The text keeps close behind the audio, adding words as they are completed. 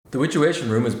The Witchuation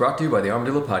Room is brought to you by the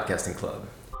Armadillo Podcasting Club.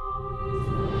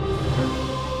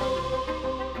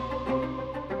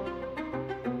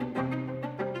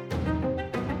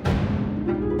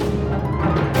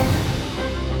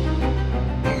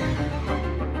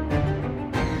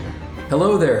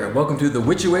 Hello there, welcome to The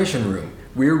Witchuation Room.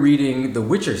 We're reading the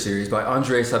Witcher series by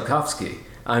Andrzej Sapkowski.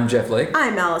 I'm Jeff Lake.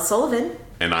 I'm Alice Sullivan.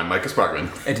 And I'm Micah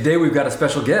Sparkman. And today we've got a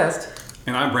special guest.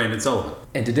 And I'm Brandon Sullivan.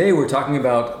 And today we're talking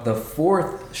about the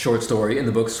fourth short story in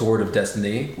the book Sword of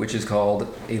Destiny, which is called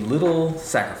A Little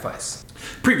Sacrifice.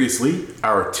 Previously,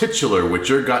 our titular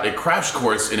Witcher got a crash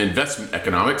course in investment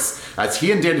economics as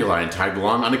he and Dandelion tagged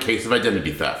along on a case of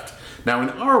identity theft. Now, in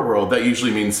our world, that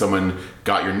usually means someone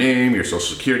got your name, your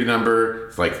social security number.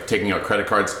 It's like taking out credit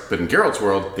cards. But in Geralt's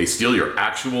world, they steal your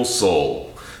actual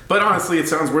soul. But honestly, it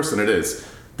sounds worse than it is.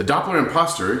 The Doppler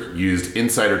imposter used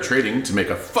insider trading to make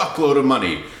a fuckload of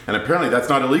money. And apparently that's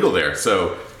not illegal there.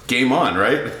 So, game on,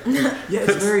 right? Yeah,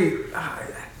 it's very...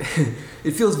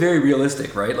 it feels very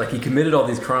realistic, right? Like, he committed all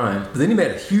these crimes, but then he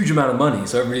made a huge amount of money,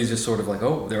 so everybody's just sort of like,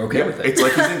 oh, they're okay with it. It's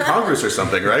like he's in Congress or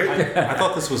something, right? I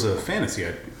thought this was a fantasy.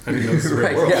 I didn't know this was the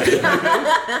real world.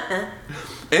 Yeah.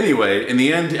 Anyway, in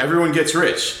the end, everyone gets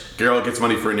rich. Geralt gets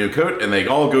money for a new coat, and they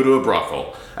all go to a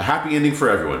brothel. A happy ending for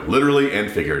everyone, literally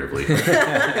and figuratively.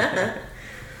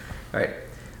 All right,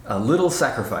 A Little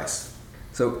Sacrifice.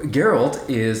 So Geralt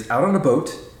is out on a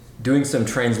boat doing some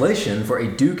translation for a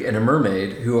duke and a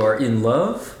mermaid who are in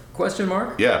love? ?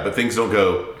 Yeah, but things don't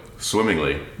go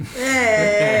swimmingly.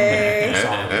 Hey.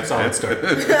 Solid start.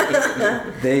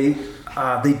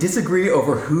 They disagree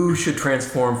over who should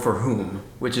transform for whom,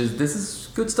 this is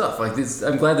good stuff. Like this,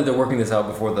 I'm glad that they're working this out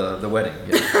before the wedding.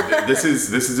 You know? This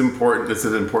is important. This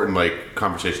is an important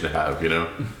conversation to have. You know.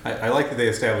 I like that they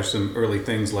established some early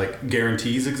things like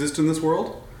guarantees exist in this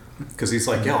world. Because he's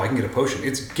like, I can get a potion.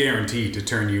 It's guaranteed to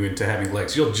turn you into having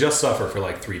legs. You'll just suffer for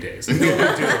like 3 days. No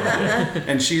big deal about it.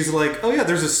 And she's like, oh yeah,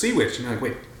 there's a sea witch. And you're like,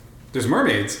 wait, there's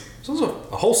mermaids? So there's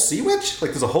a whole sea witch?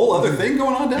 Like there's a whole other thing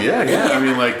going on down there? Yeah. I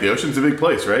mean, the ocean's a big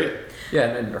place, right?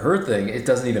 Yeah, and her thing, it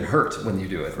doesn't even hurt when you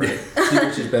do it, right? Sea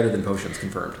witch is better than potions,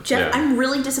 confirmed. Jeff, Yeah. I'm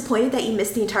really disappointed that you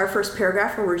missed the entire first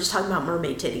paragraph where we're just talking about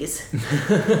mermaid titties.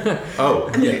 Oh,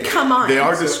 I mean, come on. They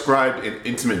are described in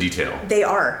intimate detail. They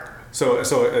are. So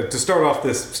to start off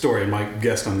this story, and my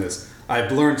guest on this,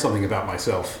 I've learned something about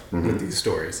myself with these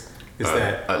stories. Is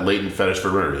that a latent fetish for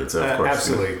mermaids, of course.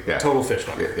 absolutely Yeah. total fish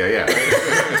fucker.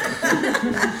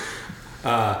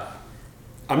 Yeah.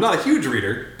 I'm not a huge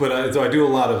reader, but so I do a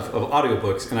lot of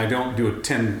audiobooks, and I don't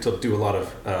tend to do a lot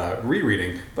of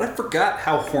rereading. But I forgot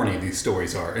how horny these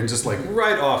stories are, and just like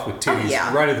right off with titties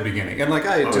right at the beginning, and like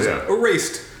I just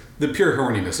erased the pure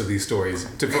horniness of these stories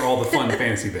for all the fun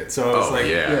fantasy bits. So I was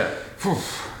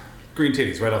green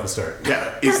titties right off the start.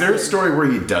 Yeah. Is there a story where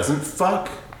he doesn't fuck?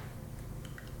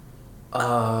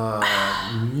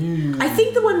 I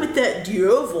think the one with the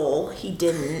Diovel, he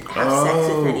didn't have sex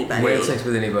with anybody. Wait, sex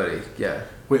with anybody, yeah.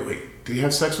 Wait. Did he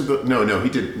have sex with the... No, he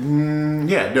didn't.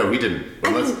 No, he didn't.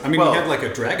 I mean, he had like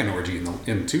a dragon orgy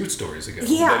in 2 stories ago.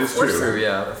 Yeah, That is true. True,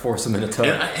 yeah, force them in a tub.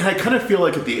 And I kind of feel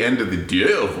like at the end of the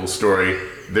Diovel story,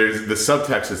 there's the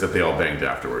subtext is that they all banged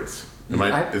afterwards. Did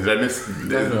I miss? I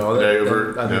don't know.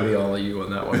 I'm going to be all you on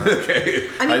that one. Okay.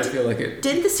 I feel like it.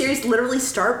 Didn't the series literally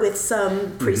start with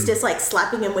some priestess like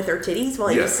slapping him with her titties while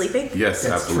he was sleeping? Yes,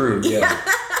 That's absolutely. true, yeah.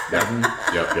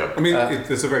 Yep. I mean,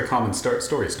 it's a very common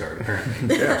story start,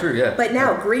 apparently. Yeah, true, yeah. But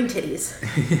now, green titties.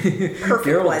 Perfect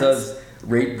Geralt ones. does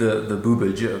rate the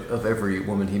boobage of every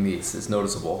woman he meets. It's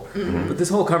noticeable. Mm-hmm. But this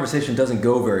whole conversation doesn't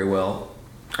go very well.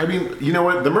 I mean, you know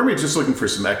what? The mermaid's just looking for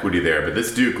some equity there, but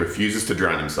this duke refuses to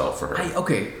drown himself for her.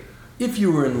 Okay, if you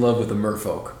were in love with the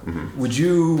merfolk, would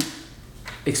you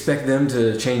expect them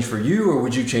to change for you, or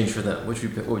would you change for them? What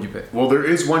would you pick? Well, there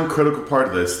is one critical part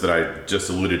of this that I just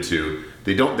alluded to.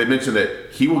 They mention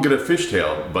that he will get a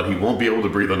fishtail, but he won't be able to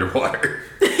breathe underwater.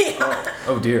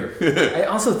 Oh dear. I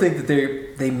also think that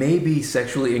they may be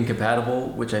sexually incompatible,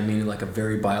 which I mean in like a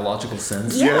very biological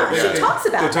sense. Yeah, she talks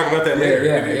about They talk about that later.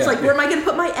 Yeah. It's like, where am I going to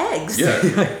put my eggs? Yeah.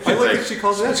 I like that she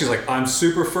calls it out. She's like, I'm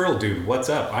super fertile, dude. What's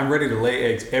up? I'm ready to lay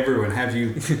eggs everywhere and have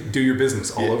you do your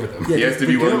business all over them. Yeah. He has to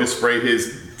be willing to spray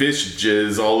his fish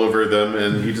jizz all over them,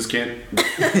 and he just can't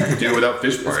do it without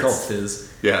fish parts. It's called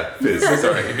fizz. Yeah, fizz.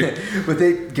 Sorry. But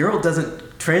Geralt doesn't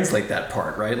translate that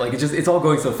part, right? Like it's all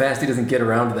going so fast he doesn't get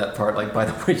around to that part. Like, by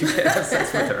the way, you can't have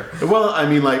sex with her. Well, I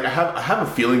mean, I have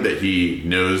a feeling that he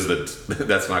knows that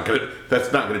that's not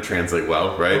gonna translate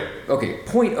well, right? Okay,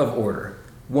 point of order.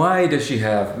 Why does she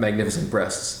have magnificent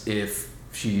breasts if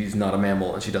she's not a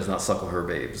mammal and she does not suckle her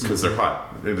babes? Because they're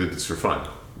hot. It's for fun.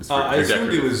 I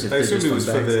assumed it was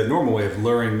for the normal way of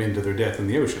luring men to their death in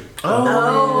the ocean.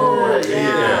 Yeah.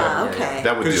 Okay.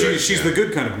 That would do Because it. she's the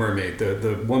good kind of mermaid,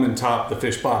 the woman top, the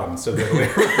fish bottom. So that way.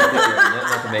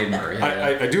 Not the maiden mermaid.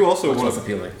 Yeah. I do also Much want less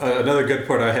appealing. Another good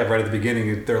part I have right at the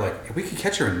beginning. They're like, we could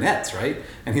catch her in nets, right?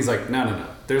 And he's like, no.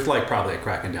 There's like probably a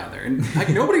kraken down there, and like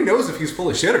nobody knows if he's full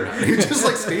of shit or not. He just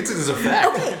like states it as a fact.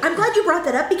 Okay, I'm glad you brought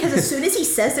that up because as soon as he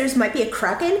says there's might be a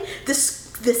kraken, the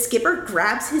skipper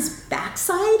grabs his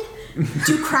backside.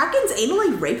 Do krakens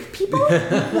anally rape people?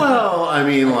 Well, I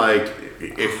mean, like,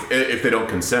 if they don't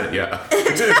consent, yeah.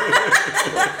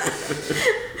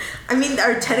 I mean,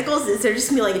 are tentacles? Is there just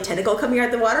gonna be like a tentacle coming out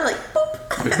of the water, like boop?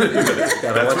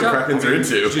 That's what krakens are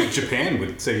into. Japan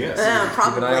would say yes.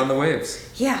 Probably. Keep an eye on the waves.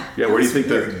 Yeah. Yeah, where do you think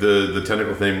the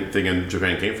tentacle thing in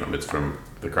Japan came from? It's from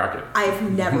the kraken. I've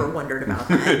never wondered about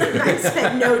that. I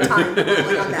spent no time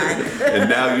Googling on that. And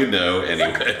now you know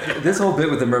anyway. This whole bit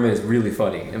with the mermaid is really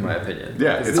funny, in my opinion.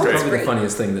 Yeah, This it's is great. probably Great. the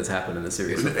funniest thing that's happened in the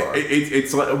series so far.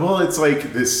 It's like, well, it's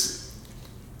like this.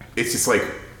 It's just like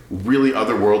really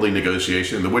otherworldly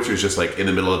negotiation. The Witcher's just like in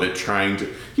the middle of it, trying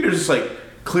to, just like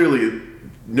clearly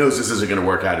knows this isn't going to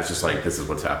work out. It's just like, this is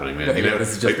what's happening, man. Yeah,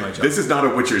 this is just my job. This is not a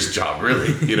Witcher's job,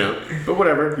 really. But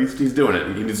whatever, he's doing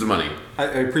it. He needs the money. I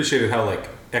appreciated how like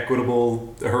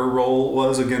equitable her role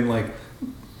was. Again, like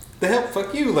the hell,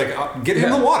 fuck you, like get in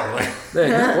the water, like.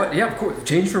 Hey, what? Yeah, of course.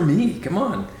 Change for me. Come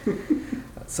on.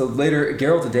 So later,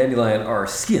 Geralt and Dandelion are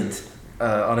skint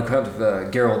on account of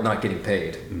Geralt not getting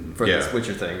paid for this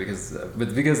Witcher thing because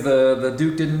the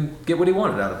Duke didn't get what he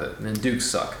wanted out of it, and Dukes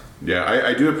suck. Yeah,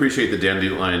 I do appreciate that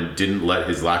Dandelion didn't let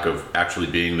his lack of actually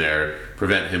being there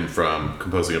prevent him from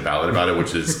composing a ballad about it,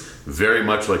 which is very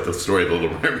much like the story of The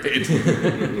Little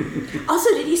Mermaid. Also,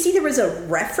 did you see there was a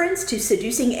reference to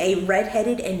seducing a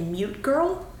redheaded and mute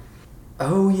girl?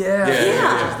 Oh yeah,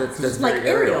 Yeah. That's Like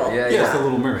very Ariel. Ariel. Yeah, it's the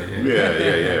Little Mermaid.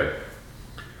 Yeah.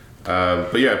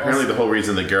 But yeah, apparently the whole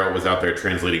reason that Geralt was out there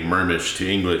translating Mermish to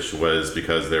English was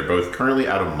because they're both currently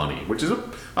out of money, which is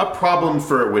a problem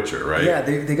for a Witcher, right? Yeah,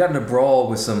 they got in a brawl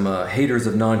with some haters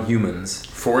of non-humans.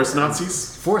 Forest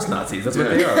Nazis? Forest Nazis, that's what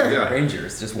they are. Yeah.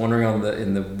 Rangers, just wandering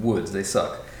in the woods. They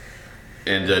suck.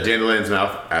 And Dandelion's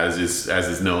mouth, as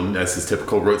is known as his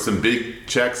typical, wrote some big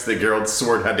checks that Geralt's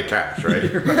sword had to cash,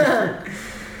 right?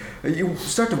 You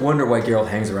start to wonder why Geralt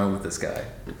hangs around with this guy.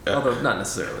 Although, not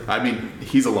necessarily. I mean,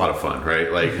 he's a lot of fun,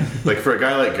 right? Like for a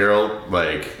guy like Geralt,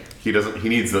 like he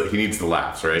needs the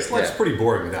laughs, right? His life's pretty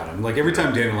boring without him. Like every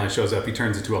time Dandelion shows up, he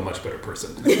turns into a much better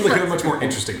person. Like a much more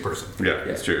interesting person. Yeah,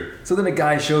 it's true. So then a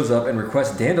guy shows up and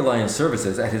requests Dandelion's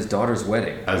services at his daughter's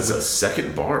wedding. As a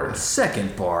second bard.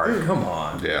 Second bard, come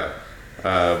on. Yeah.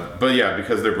 But yeah,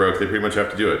 because they're broke, they pretty much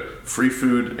have to do it. Free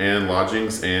food and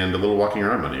lodgings and a little walking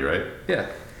around money, right? Yeah.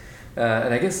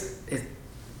 And I guess,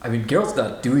 Geralt's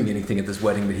not doing anything at this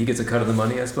wedding, but he gets a cut of the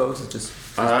money, I suppose. It's just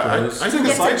I think the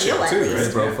Gets a sideshow deal at too, least.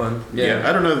 right? bro fun. Yeah,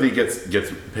 I don't know that he gets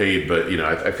paid, but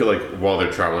I feel like while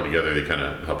they're traveling together, they kind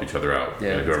of help each other out.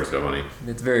 Yeah. Whoever's got money.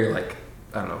 It's very I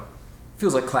don't know.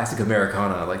 Feels like classic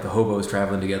Americana, like the hobos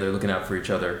traveling together, looking out for each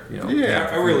other. Yeah.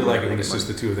 I really like it when it's just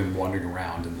the two of them wandering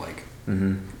around and like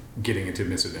getting into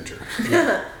misadventure.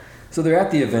 So they're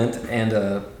at the event,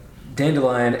 and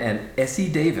Dandelion and Essie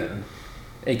Davin,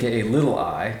 aka Little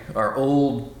Eye, are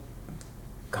old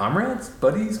comrades,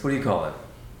 buddies. What do you call it?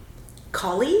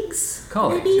 Colleagues?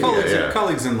 Colleagues. Maybe?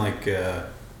 Colleagues and like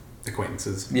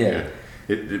acquaintances. Yeah.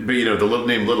 But the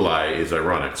name Little Eye is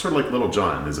ironic. Sort of like Little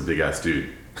John is a big ass dude.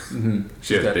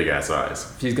 She has got- big ass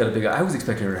eyes. She's got a big eye. I was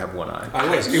expecting her to have one eye.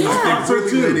 I was. It Yeah. was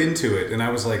really led into it, and I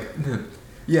was like,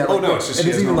 Yeah. Oh, no, it's just and she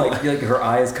it's has even no like her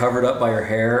eye is covered up by her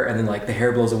hair, and then like the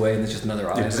hair blows away, and it's just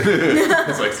another eye. It's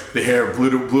like the hair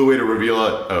blew away to reveal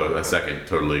a second,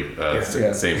 totally Yeah.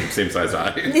 same size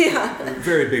eye. Yeah.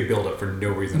 very big buildup for no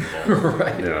reason at all.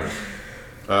 Right. Yeah.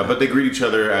 But they greet each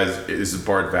other as is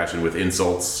bard fashion with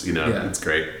insults. Yeah. It's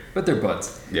great. But they're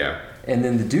buds. Yeah. And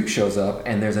then the Duke shows up,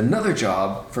 and there's another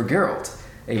job for Geralt.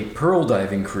 A pearl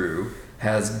diving crew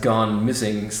has gone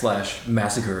missing /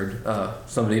 massacred.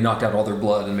 Somebody knocked out all their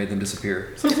blood and made them disappear.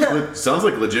 Sounds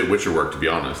like legit Witcher work, to be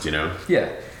honest. Yeah,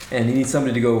 and he needs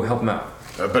somebody to go help him out.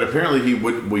 But apparently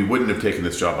we wouldn't have taken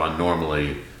this job on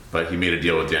normally, but he made a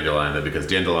deal with Dandelion that because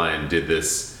Dandelion did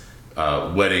this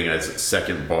wedding as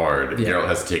second bard, Yeah. Geralt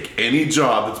has to take any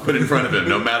job that's put in front of him,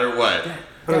 no matter what.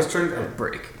 But I was trying to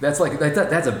break. That's like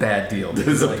that's a bad deal. This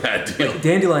is a like, bad deal. Like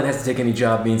Dandelion has to take any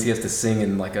job means he has to sing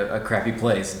in like a crappy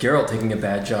place. Geralt taking a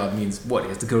bad job means what? He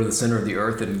has to go to the center of the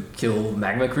earth and kill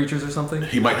magma creatures or something.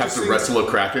 He might have to wrestle a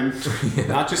kraken.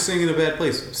 Not just sing in a bad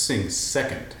place, sing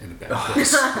second in a bad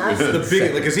place. The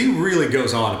big, because he really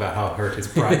goes on about how hurt his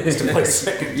pride is to play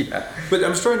second. Yeah. But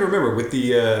I'm just trying to remember with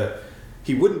the.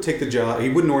 He wouldn't take the job. He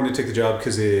wouldn't order to take the job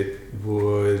because it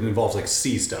involves like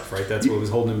sea stuff, right? That's what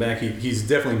was holding him back. He's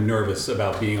definitely nervous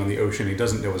about being on the ocean. He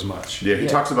doesn't know as much. Yeah, he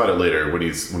talks about it later when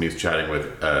he's chatting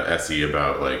with Essie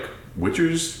about like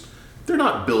Witchers. They're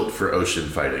not built for ocean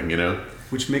fighting, you know.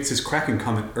 Which makes his Kraken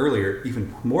comment earlier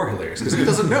even more hilarious because he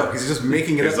doesn't know. He's just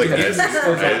making it up. Like, there's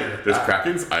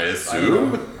Krakens, I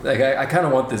assume. Like I kind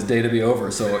of want this day to be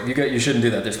over, so you shouldn't do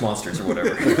that. There's monsters or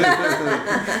whatever.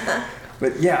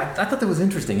 But yeah, I thought that was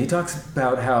interesting. He talks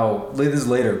about how, this is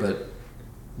later, but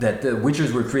that the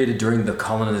Witchers were created during the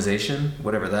colonization,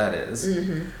 whatever that is,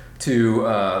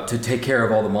 to take care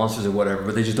of all the monsters or whatever,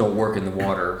 but they just don't work in the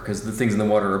water because the things in the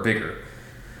water are bigger.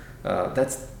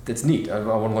 That's neat. I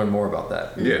want to learn more about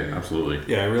that. Yeah, absolutely.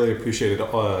 Yeah, I really appreciate it.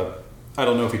 I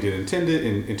don't know if he did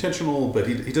intentional, but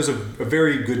he does a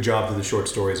very good job to the short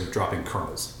stories of dropping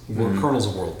kernels. Kernels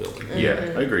of world building.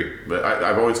 Yeah, I agree. But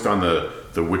I've always found the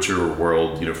Witcher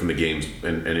world, from the games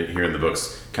and here in the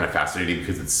books, kind of fascinating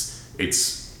because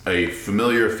it's a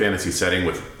familiar fantasy setting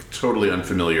with totally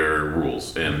unfamiliar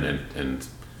rules and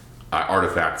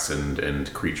artifacts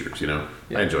and creatures. Yeah.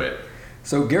 I enjoy it.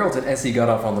 So Geralt and Essie got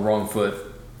off on the wrong foot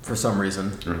for some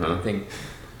reason. I think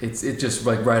it's just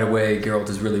like right away Geralt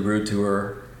is really rude to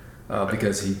her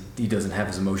because he doesn't have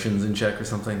his emotions in check or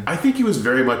something. I think he was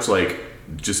very much like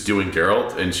just doing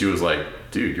Geralt, and she was like,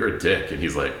 "Dude, you're a dick," and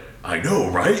he's like, "I know,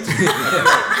 right?"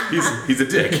 he's a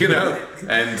dick,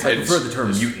 And I prefer the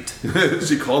term mutant.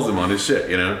 She calls him on his shit,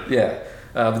 Yeah.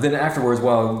 But then afterwards,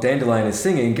 while Dandelion is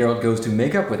singing, Geralt goes to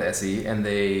make up with Essie, and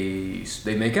they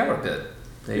make out a bit.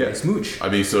 They smooch. I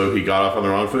mean, so he got off on the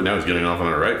wrong foot. Now he's getting off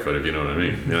on the right foot. If you know what I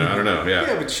mean. I don't know. Yeah.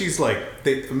 Yeah, but she's like,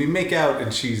 make out,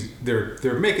 and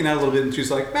they're making out a little bit, and she's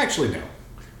like, actually no.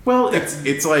 Well,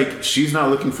 it's like she's not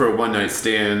looking for a one night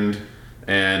stand,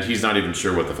 and he's not even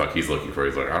sure what the fuck he's looking for.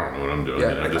 He's like, I don't know what I'm doing.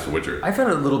 I'm just a Witcher. I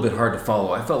found it a little bit hard to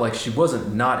follow. I felt like she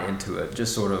wasn't not into it.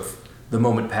 Just sort of the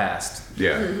moment passed.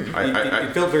 Yeah,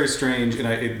 it felt very strange, and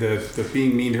the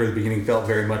being mean to her at the beginning felt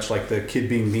very much like the kid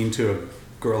being mean to a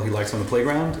girl he likes on the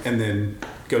playground, and then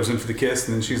goes in for the kiss,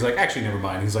 and then she's like, actually, never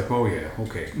mind. He's like, oh yeah,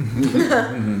 okay.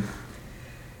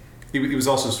 It was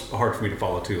also hard for me to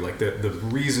follow too, like the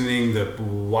reasoning,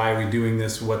 why are we doing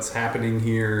this, what's happening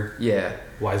here. Yeah.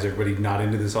 Why is everybody not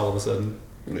into this all of a sudden?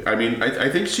 I mean, I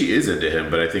think she is into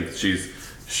him, but I think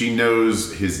she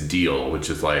knows his deal, which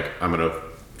is like, I'm gonna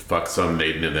fuck some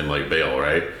maiden and then like bail,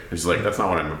 right? And she's like, that's not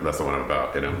what I'm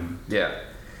about, Yeah.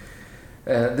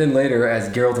 Then later, as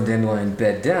Geralt and Dandelion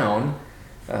bed down,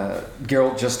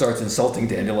 Geralt just starts insulting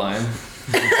Dandelion.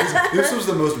 This was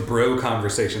the most bro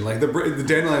conversation. Like the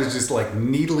Dandelion is just like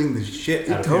needling the shit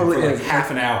out of him for like half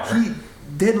an hour.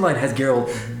 Dandelion has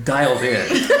Geralt dialed in.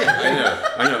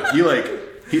 I know.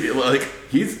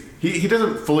 He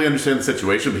doesn't fully understand the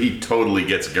situation, but he totally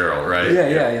gets Geralt, right?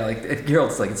 Yeah. Like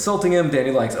Geralt's like insulting him.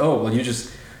 Dandelion's like, oh well, you're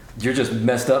just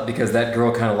messed up because that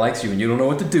girl kind of likes you and you don't know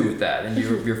what to do with that, and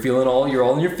you're all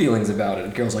in your feelings about it.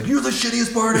 And Geralt's like, you're the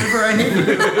shittiest part ever. I hate you.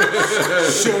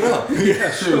 Shut up.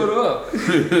 Yeah, shut up.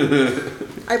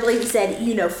 I believe he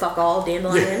said, fuck all,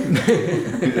 Dandelion.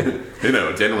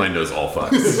 Dandelion knows all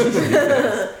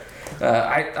fucks.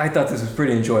 I thought this was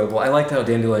pretty enjoyable. I liked how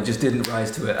Dandelion just didn't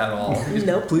rise to it at all. He just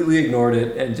completely ignored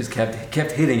it and just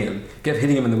kept hitting him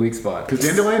in the weak spot. Because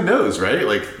Dandelion knows, right?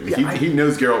 Like he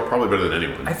knows Geralt probably better than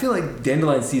anyone. I feel like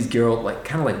Dandelion sees Geralt like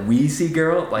kind of like we see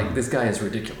Geralt. Like this guy is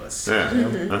ridiculous.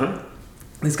 Yeah.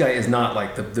 This guy is not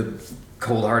like the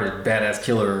cold-hearted badass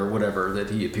killer or whatever that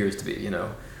he appears to be.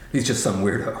 He's just some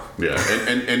weirdo. Yeah,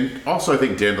 and also I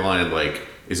think Dandelion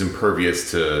is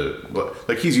impervious to,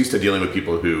 he's used to dealing with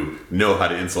people who know how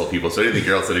to insult people. So anything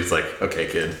Geralt said, he's like, okay,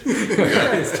 kid.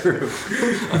 Yeah, it's true.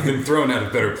 I've been thrown out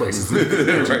of better places.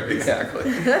 Right, exactly.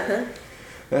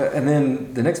 And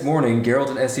then the next morning, Geralt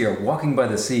and Essie are walking by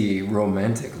the sea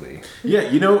romantically. Yeah,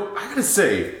 I gotta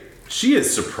say, she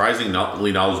is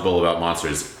surprisingly knowledgeable about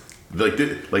monsters.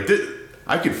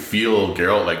 I could feel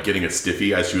Geralt getting a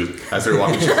stiffy as they were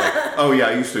walking. She was like, "Oh yeah,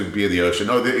 I used to be in the ocean.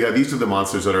 Oh these are the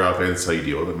monsters that are out there. That's how you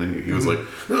deal with them." And he was like,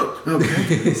 "Oh,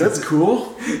 okay, that's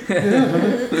cool."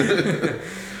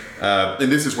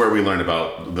 And this is where we learn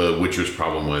about the Witcher's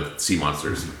problem with sea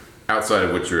monsters. Outside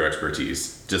of Witcher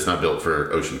expertise, just not built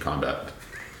for ocean combat.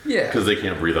 Yeah, because they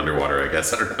can't breathe underwater. I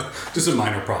guess I don't know. Just a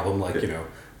minor problem,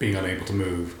 being unable to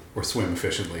move or swim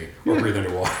efficiently or breathe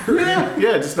underwater.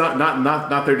 Yeah, just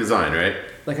not their design, right?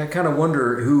 Like, I kind of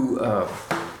wonder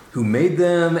who made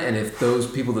them, and if those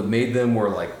people that made them were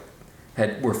like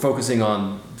were focusing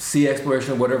on sea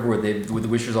exploration or whatever, would the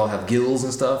Wishers all have gills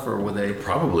and stuff, or would they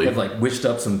probably have like wished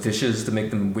up some fishes to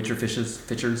make them Witcher fishers,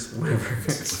 whatever?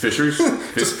 Fishers?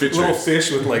 Just little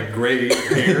fish with like gray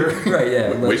hair. Right,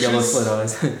 yeah, like yellow slit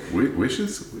eyes.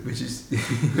 Wishes?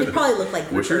 They probably look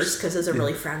like Wishers because those are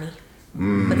really frowny.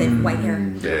 But they have white hair.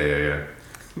 Yeah.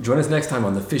 Join us next time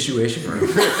on the Fishuation Room.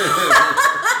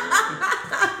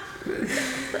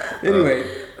 Anyway,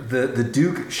 the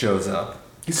Duke shows up.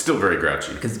 He's still very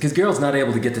grouchy. Because Geralt's not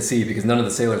able to get to sea because none of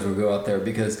the sailors would go out there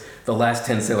because the last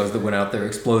 10 sailors that went out there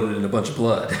exploded in a bunch of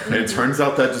blood. And it turns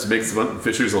out that just makes the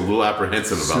Fishers a little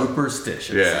apprehensive about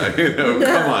Superstitious. Yeah,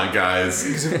 come on,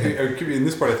 guys. In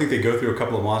this part, I think they go through a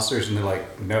couple of monsters and they're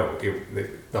like, no,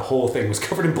 the whole thing was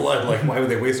covered in blood. Like, why would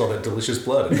they waste all that delicious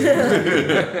blood?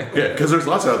 Yeah, because there's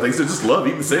lots of other things that just love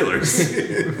eating sailors.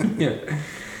 Yeah.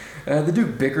 The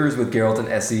Duke bickers with Geralt and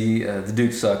Essie. The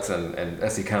Duke sucks, and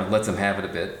Essie kind of lets him have it a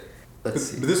bit. But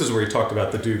this is where he talked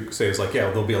about the Duke says, like,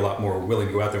 yeah, they'll be a lot more willing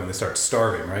to go out there when they start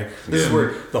starving, right? This is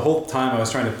where the whole time I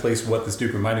was trying to place what this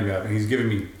Duke reminded me of, and he's giving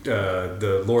me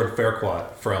the Lord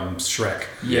Farquaad from Shrek.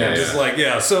 Yeah. Just like,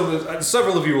 so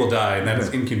several of you will die, and that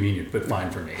is inconvenient, but fine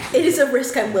for me. It is a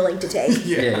risk I'm willing to take.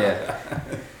 Yeah.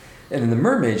 And then the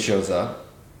mermaid shows up.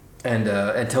 And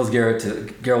tells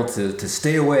Geralt to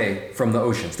stay away from the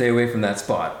ocean, stay away from that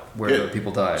spot where the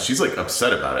people died. She's like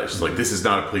upset about it. She's like, "This is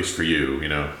not a place for you," you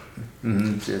know.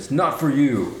 Mm-hmm. It's not for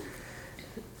you.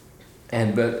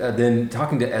 But then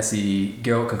talking to Essie,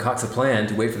 Geralt concocts a plan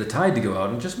to wait for the tide to go out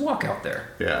and just walk out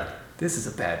there. Yeah. This is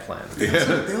a bad plan. Yeah.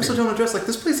 They also don't address, like,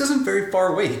 this place isn't very far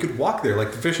away. He could walk there.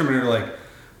 Like, the fishermen are like,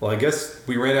 well, I guess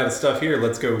we ran out of stuff here.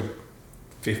 Let's go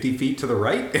 50 feet to the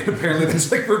right, and apparently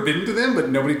that's like forbidden to them, but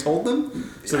nobody told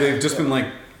them. So they've just been like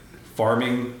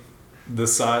farming the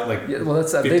side, like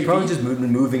that's they probably just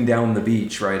been moving down the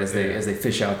beach, right, as they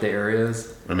fish out the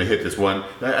areas. And they hit this one.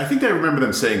 I think I remember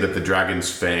them saying that the dragon's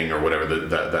fang or whatever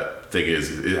that thing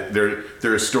is, there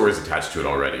are stories attached to it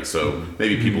already. So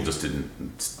maybe people just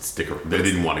didn't stick. They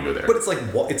didn't want to go there. But it's like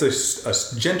it's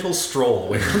a gentle stroll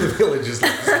away from the village is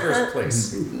like the first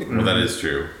place. Well, that is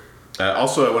true.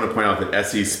 Also, I want to point out that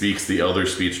Essie speaks the Elder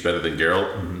speech better than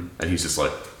Geralt, and he's just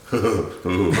like, It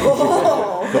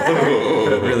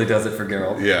really does it for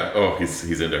Geralt. Yeah. Oh,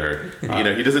 he's into her.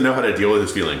 He doesn't know how to deal with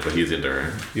his feelings, but he's into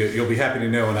her. You'll be happy to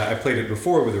know, and I played it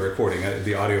before with the recording,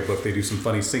 the audiobook. They do some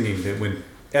funny singing that when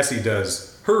Essie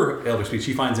does her Elder speech,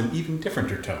 she finds an even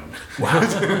differenter tone. Wow.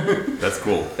 That's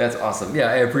cool. That's awesome. Yeah,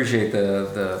 I appreciate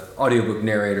the audiobook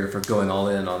narrator for going all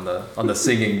in on the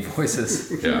singing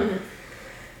voices. Yeah.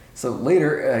 So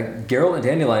later, Geralt and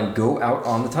Dandelion go out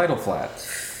on the tidal flat.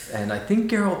 And I think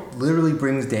Geralt literally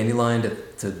brings Dandelion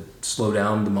to slow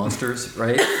down the monsters,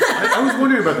 right? I was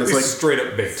wondering about this. Like, straight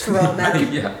up bait.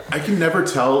 I can never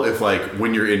tell if, like,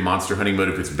 when you're in monster hunting mode,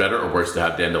 if it's better or worse to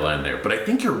have Dandelion there. But I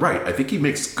think you're right. I think he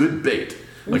makes good bait.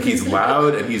 Like, he's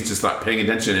loud and he's just not paying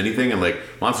attention to anything. And, like,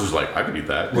 monsters are like, I could eat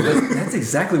that. Well, that's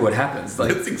exactly what happens.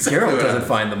 Like, Geralt doesn't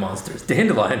find the monsters.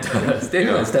 Dandelion does.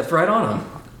 Dandelion steps right on them.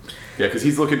 Yeah, because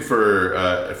he's looking for,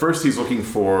 at first he's looking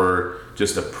for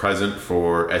just a present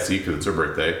for Essie because it's her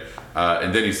birthday.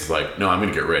 And then he's like, no, I'm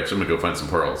going to get rich. I'm going to go find some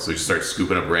pearls. So he starts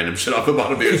scooping up random shit off the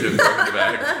bottom of the ocean and throwing it in the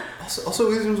bag.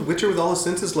 Also, Witcher with all his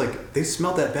senses, like, they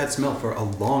smelled that bad smell for a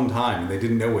long time. They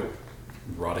didn't know what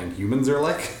rotting humans are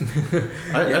like.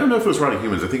 I don't know if it was rotting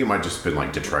humans. I think it might just have been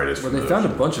like detritus. Well, they found a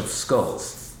bunch of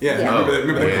skulls. Yeah.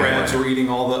 Remember the crabs were eating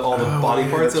all the body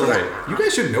parts? They're like, you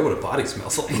guys should know what a body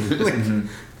smells like.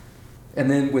 And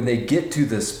then when they get to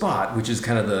the spot, which is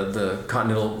kind of the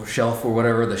continental shelf or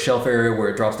whatever, the shelf area where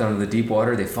it drops down into the deep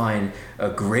water, they find a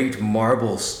great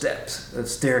marble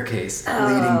staircase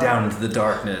leading down into the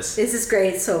darkness. This is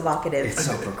great. It's so evocative. It's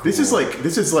super cool. This is like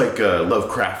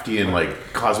Lovecraftian,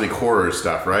 like, cosmic horror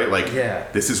stuff, right? Like,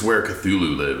 this is where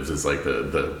Cthulhu lives. It's like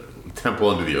the temple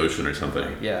under the ocean or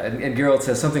something. Yeah, and Geralt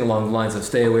says something along the lines of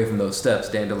 "Stay away from those steps,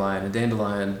 Dandelion," and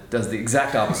Dandelion does the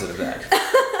exact opposite of that.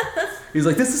 He's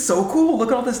like, this is so cool,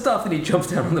 look at all this stuff, and he jumps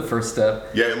down on the first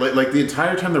step. Yeah, like the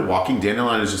entire time they're walking,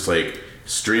 Dandelion is just like,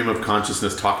 stream of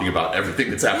consciousness talking about everything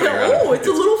that's happening around. Oh, it's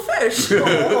a little fish.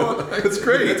 Oh. It's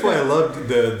great. That's why I loved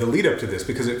the lead up to this,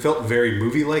 because it felt very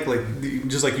movie like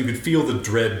just like you could feel the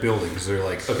dread building. Because they're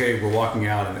like, okay, we're walking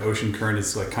out and the ocean current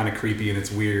is like kind of creepy and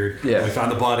it's weird. Yeah. We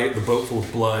found the boat full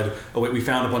of blood. Oh wait, we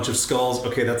found a bunch of skulls.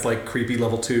 Okay, that's like creepy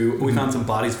level 2. We found some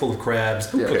bodies full of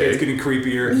crabs. Yeah. Okay, it's getting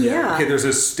creepier. Yeah. Okay, there's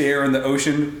a stare in the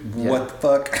ocean. Yeah. What the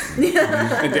fuck?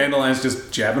 And Dandelion's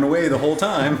just jabbing away the whole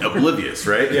time. Oblivious,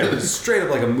 right? Yeah, it's straight up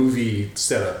like a movie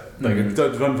setup. Like it's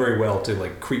done very well to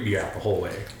like creep you out the whole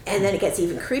way. And then it gets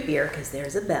even creepier because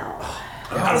there's a bell.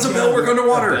 How does a bell work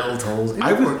underwater? Bell tolls.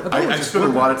 I spent a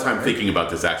lot of time thinking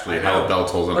about this actually, how a bell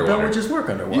tolls A underwater. bell would just work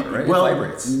underwater, right? Well, it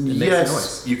vibrates. It makes a yes,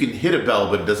 noise. you can hit a bell,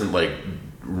 but it doesn't like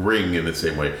ring in the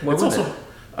same way. Why it's wouldn't also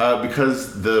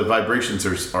because the vibrations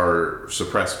are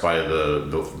suppressed by the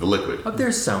liquid. But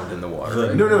there's sound in the water.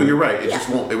 Right? No, you're right. It Yeah. just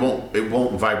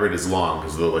won't vibrate as long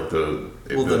because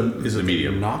Is it the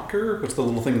medium. the knocker? What's the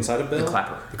little thing inside a bell? The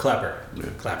clapper. The clapper.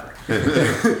 Clapper.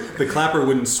 The clapper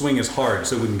wouldn't swing as hard,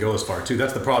 so it wouldn't go as far too.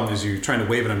 That's the problem. Is you're trying to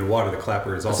wave it underwater. The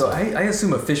clapper is also. So I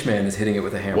assume a fish man is hitting it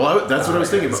with a hammer. Well, that's what I was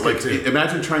thinking. that's But like, good too.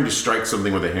 imagine trying to strike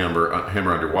something with a hammer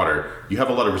underwater. You have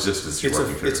a lot of resistance you're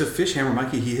working through. It's a fish hammer,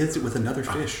 Mikey. He hits it with another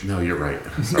fish. No, you're right. The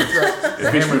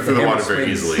Fish hammer- move through the hammer water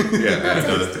very swings. easily.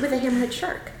 Yeah. With a hammerhead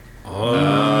shark. Yeah.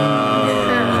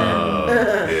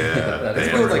 That's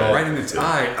Go what like it's right in its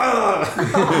eye.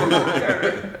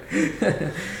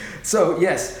 So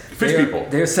yes, Fish they are- people.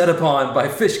 They're set upon by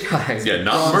fish guys. Yeah,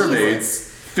 not mermaids.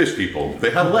 Fish people.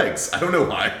 They have legs. I don't know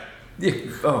why. Yeah.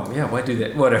 Oh yeah, why do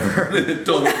that? Whatever.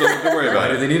 don't worry Why about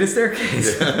do it. they need a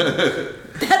staircase?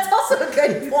 That's also a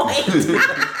good point.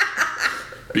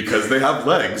 Because they have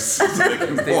legs, so they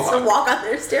can So walk. walk on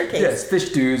their staircase. Yes,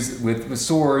 fish dudes with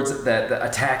swords that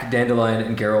attack Dandelion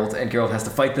and Geralt has to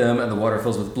fight them, and the water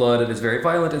fills with blood, and it's very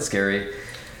violent and scary.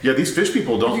 Yeah, these fish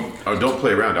people don't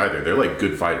play around either. They're like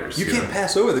good fighters. You can't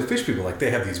pass over the fish people. Like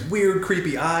they have these weird,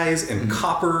 creepy eyes and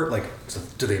copper. Like, so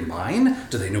do they mine?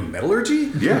 Do they know metallurgy?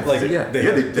 Yeah, like yeah. they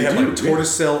have like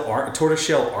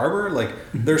tortoiseshell armor. Like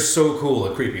they're so cool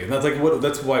and creepy. And that's like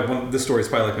that's why this story is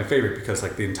probably like my favorite, because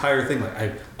like the entire thing. Like I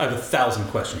have 1,000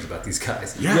 questions about these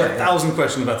guys. Yeah. 1,000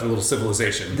 questions about their little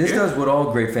civilization. This does what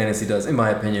all great fantasy does, in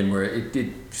my opinion, where it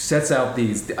sets out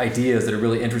these ideas that are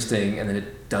really interesting, and then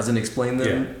it doesn't explain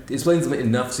them. Yeah. It explains them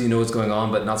enough so you know what's going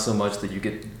on, but not so much that you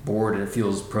get bored and it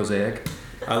feels prosaic.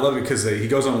 I love it because he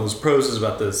goes on all those proses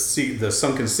about the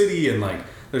sunken city, and like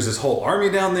there's this whole army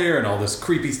down there and all this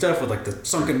creepy stuff with like the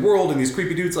sunken world and these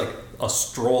creepy dudes, like a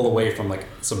stroll away from like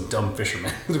some dumb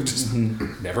fishermen who just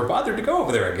never bothered to go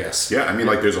over there, I guess. Yeah, I mean,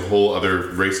 like there's a whole other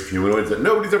race of humanoids that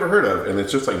nobody's ever heard of, and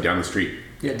it's just like down the street.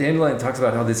 Yeah, Dandelion talks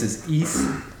about how this is Ys,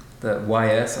 the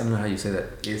YS. I don't know how you say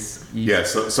that. Ys. Yeah,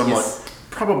 so some Yes. like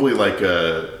probably like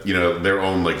their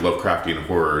own like Lovecraftian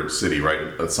horror city, right?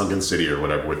 A sunken city or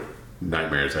whatever with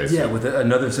nightmares. I assume. Yeah, with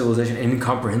another civilization, an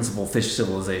incomprehensible fish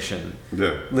civilization,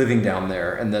 Yeah. living down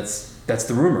there, and that's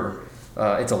the rumor.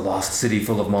 It's a lost city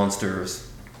full of monsters.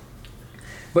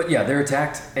 But yeah, they're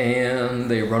attacked and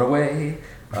they run away.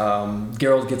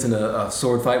 Geralt gets in a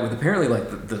sword fight with apparently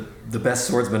like the best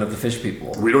swordsman of the fish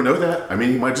people. We don't know that. I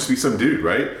mean, he might just be some dude,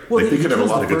 right? Like, they he could have a kills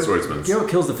lot the of good first- swordsmen. Geralt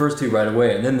kills the first two right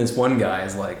away, and then this one guy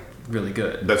is like really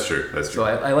good. That's true. That's So true.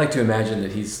 I like to imagine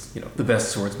that he's the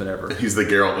best swordsman ever. He's the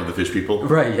Geralt of the fish people.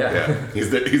 Right? Yeah. Yeah. He's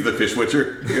the fish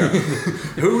witcher. Yeah.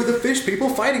 Who are the fish people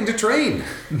fighting to train?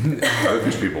 The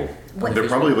fish people. What They're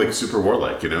fish probably like super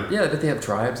warlike, you know? Yeah, but they have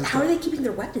tribes and How stuff. are they keeping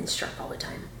their weapons sharp all the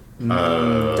time?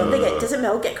 Doesn't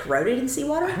metal get corroded in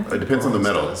seawater? It depends on the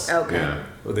metal. Okay. Yeah.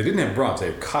 Well, they didn't have bronze; they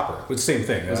had copper. It's the same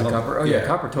thing. Is it copper? Oh yeah,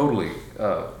 copper totally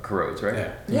corrodes, right?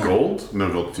 Yeah. Yeah. Gold?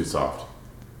 No, gold's too soft.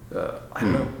 I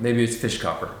don't know. Maybe it's fish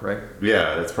copper, right?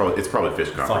 Yeah, it's probably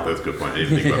fish copper. Fine. That's a good point. I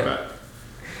didn't think about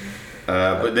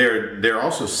that. But they're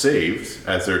also saved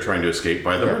as they're trying to escape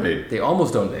by the mermaid. They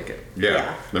almost don't make it. Yeah.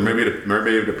 Yeah. The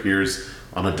mermaid appears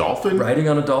on a dolphin. Riding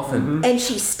on a dolphin. And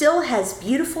she still has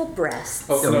beautiful breasts.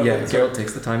 Oh, Oh no, yeah, it's- Geralt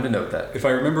takes the time to note that. If I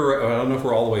remember, I don't know if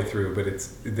we're all the way through, but it's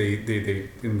they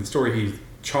in the story he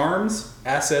charms,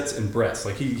 assets, and breasts.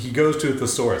 Like he goes to a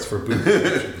thesaurus for boob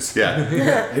definitions.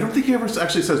 Yeah. I don't think he ever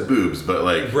actually says boobs, but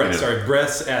like Breasts, you know. sorry,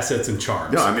 breasts, assets, and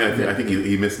charms. No, I mean I think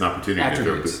he missed an opportunity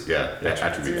Attributes. to throw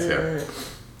attributes.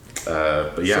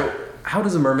 Yeah. But yeah, So how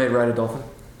does a mermaid ride a dolphin?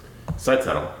 side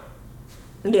saddle.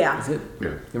 Yeah. Is it?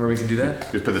 Yeah. The mermaid can do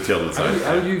that? Just put the tail to the How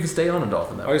side. would you even stay on a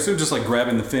dolphin though? I assume just like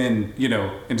grabbing the fin,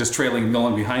 and just trailing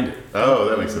Nolan behind it. Oh,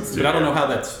 that makes sense too. But I don't know how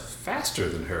that's faster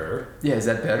than her. Yeah, is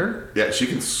that better? Yeah, she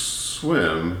can swim.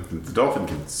 swim. The dolphin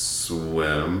can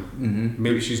swim. Mm-hmm.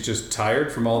 Maybe she's just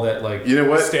tired from all that, like, you know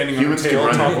what? Standing on her tail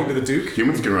talking to the Duke.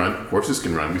 Humans can run. Horses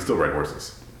can run. We still ride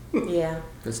horses. Yeah.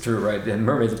 That's true, right? And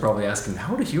mermaids are probably asking,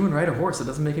 how would a human ride a horse? It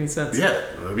doesn't make any sense. Yeah.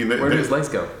 I mean, where do his legs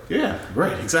go? Yeah,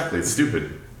 right. Exactly. It's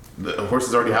stupid. The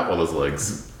horses already have all those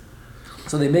legs.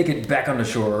 So they make it back on the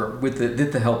shore with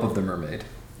the help of the mermaid.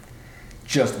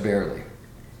 Just barely.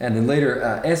 And then later,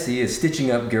 Essie is stitching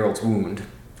up Geralt's wound.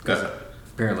 Because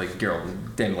apparently Geralt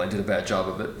and Dandelion did a bad job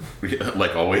of it. Yeah,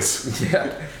 like always.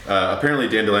 Yeah. Apparently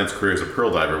Dandelion's career as a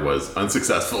pearl diver was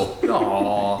unsuccessful.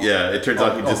 Aww. Yeah, it turns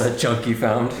out all that junk he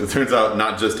found. It turns out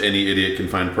not just any idiot can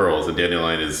find pearls, and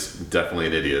Dandelion is definitely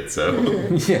an idiot, so...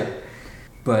 Yeah.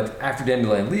 But after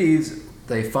Dandelion leaves,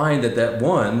 they find that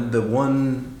the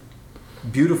one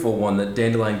beautiful one that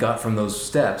Dandelion got from those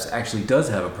steps actually does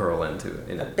have a pearl in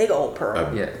it. A big old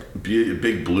pearl. Yeah. A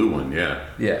big blue one, yeah.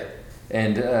 Yeah.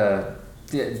 And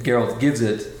Geralt gives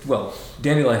it... Well,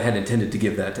 Dandelion had intended to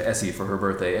give that to Essie for her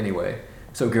birthday anyway.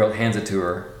 So Geralt hands it to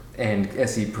her, and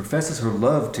Essie professes her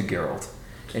love to Geralt,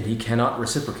 and he cannot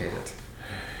reciprocate it.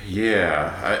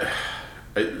 Yeah.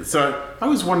 So I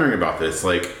was wondering about this.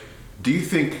 Like, do you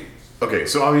think... Okay,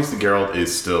 so obviously Geralt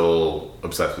is still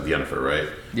obsessed with Yennefer, right?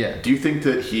 Yeah. Do you think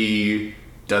that he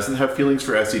doesn't have feelings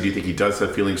for Essie? Do you think he does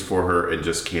have feelings for her and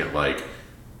just can't, like,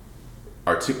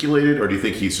 articulate it? Or do you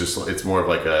think it's more of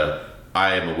like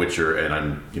I am a witcher and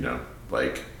I'm,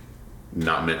 like,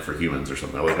 not meant for humans or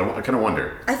something? Like, I kind of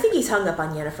wonder. I think he's hung up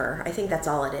on Yennefer. I think that's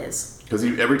all it is. Because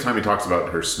every time he talks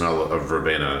about her smell of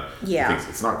verbena, yeah, he thinks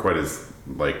it's not quite as,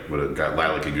 like, what it got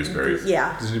lilac and gooseberries.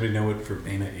 Yeah. Does anybody know what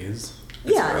verbena is?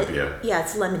 Yeah,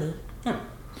 it's lemony. I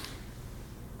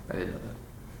didn't know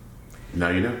that. Now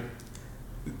you know.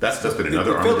 That's been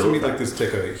another. It felt to me like this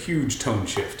took a huge tone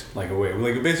shift, like away.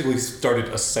 Like it basically started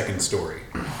a second story.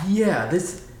 Yeah,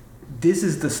 this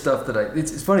is the stuff that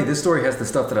It's funny. This story has the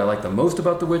stuff that I like the most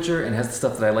about The Witcher, and has the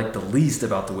stuff that I like the least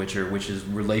about The Witcher, which is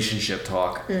relationship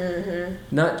talk.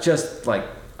 Mm-hmm. Not just like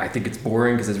I think it's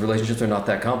boring because his relationships are not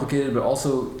that complicated, but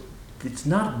also it's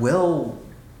not well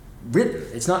written.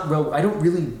 It's not well.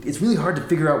 It's really hard to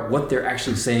figure out what they're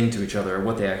actually saying to each other or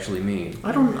what they actually mean.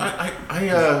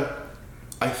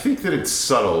 I think that it's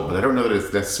subtle, but I don't know that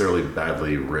it's necessarily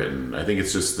badly written. I think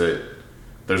it's just that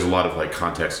there's a lot of like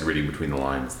context and reading between the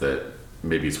lines that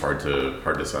maybe it's hard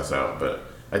to suss out. But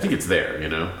I think it's there,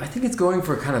 I think it's going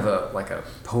for kind of a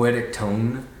poetic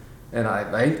tone, and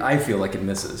I feel like it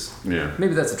misses. Yeah.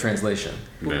 Maybe that's a translation.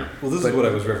 Yeah. Well, this is what I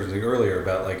was referencing earlier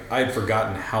about like I had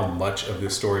forgotten how much of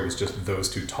this story was just those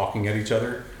two talking at each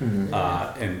other,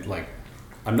 and like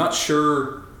I'm not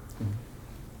sure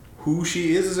who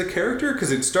she is as a character,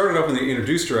 because it started off when they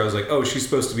introduced her, I was like, oh, she's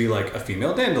supposed to be like a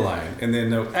female Dandelion, and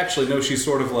then no, she's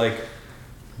sort of like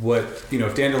what,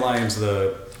 if Dandelion's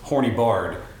the horny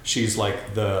bard, she's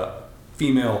like the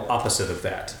female opposite of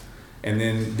that, and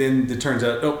then it turns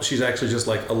out, oh, she's actually just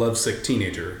like a lovesick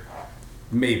teenager.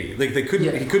 Maybe like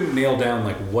he couldn't nail down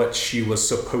like what she was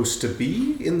supposed to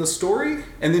be in the story,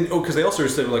 and then because they also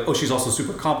said like, oh, she's also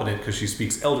super competent because she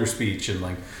speaks Elder speech and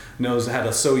like knows how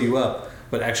to sew you up.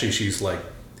 But actually, she's like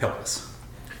helpless.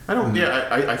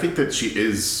 I think that she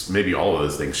is maybe all of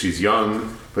those things. She's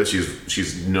young, but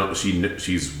she's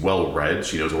well read.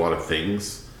 She knows a lot of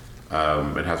things,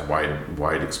 and has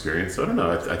wide experience. So I don't know.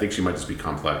 I think she might just be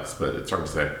complex, but it's hard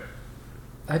to say.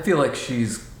 I feel like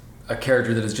she's a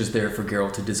character that is just there for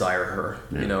Geralt to desire her,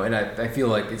 and I feel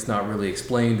like it's not really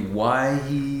explained why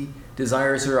he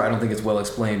desires her. I don't think it's well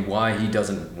explained why he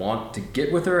doesn't want to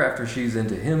get with her after she's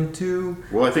into him too.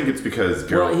 Well, I think it's because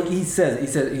Geralt...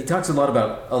 Well, he talks a lot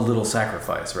about a little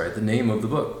sacrifice, right? The name of the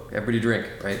book, Everybody Drink,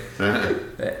 right? He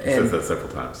says that several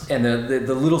times. And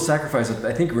the little sacrifice,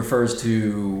 I think, refers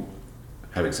to...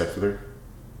 having sex with her?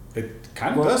 It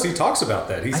kind of does. He talks about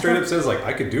that. He straight up says, like,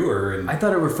 I could do her. And I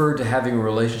thought it referred to having a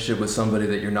relationship with somebody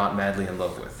that you're not madly in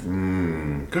love with.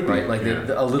 Could be. Right? Like,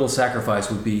 a little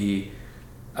sacrifice would be...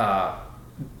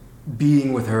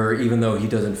 being with her even though he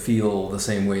doesn't feel the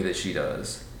same way that she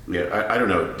does. Yeah, I don't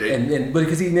know. But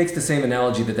because he makes the same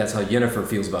analogy that's how Yennefer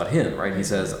feels about him, right? He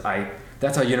says,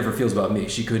 that's how Yennefer feels about me.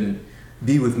 She couldn't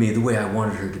be with me the way I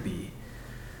wanted her to be.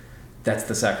 That's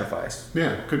the sacrifice.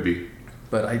 Yeah, could be.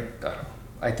 But I don't know.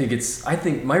 I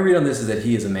think my read on this is that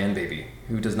he is a man baby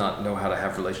who does not know how to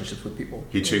have relationships with people.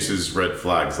 He chases red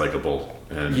flags like a bull,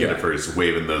 and Yennefer is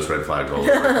waving those red flags all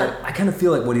over. I kind of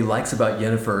feel like what he likes about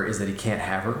Yennefer is that he can't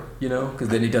have her, because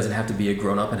then he doesn't have to be a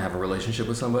grown-up and have a relationship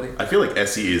with somebody. I feel like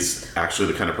Essie is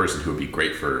actually the kind of person who would be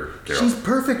great for Geralt. She's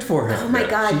perfect for him. Oh my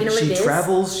god, you know what it is? She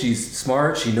travels, she's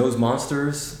smart, she knows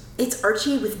monsters. It's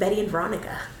Archie with Betty and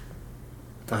Veronica.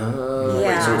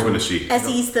 Yeah. So which one is she?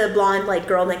 Essie's the blonde, like,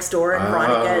 girl next door, and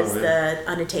Veronica is the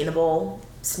unattainable,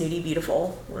 snooty,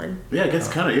 beautiful one. Yeah, I guess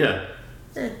kind of, yeah.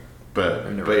 But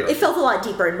it felt a lot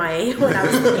deeper in my when I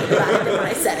was thinking about it than when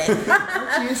I said it.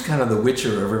 She is kind of the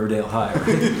Witcher of Riverdale High.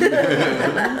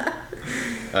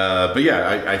 But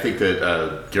yeah, I think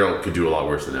that Geralt could do a lot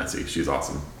worse than Essie. She's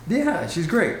awesome. Yeah, she's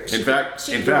great. In fact,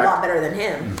 she could do a lot better than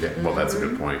him. Yeah, well, that's a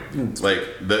good point. Like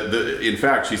in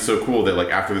fact, she's so cool that like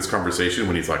after this conversation,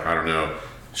 when he's like, I don't know,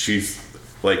 she's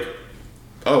like,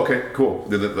 oh, okay, cool.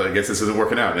 I guess this isn't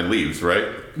working out, and leaves. Right?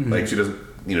 Mm-hmm. Like she doesn't,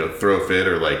 throw a fit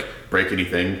or like break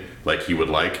anything like he would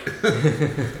like.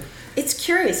 It's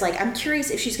curious. Like, I'm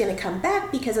curious if she's going to come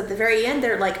back because at the very end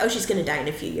they're like, oh, she's going to die in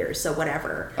a few years, so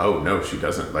whatever. Oh no, she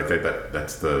doesn't. Like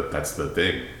that's the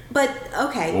thing. But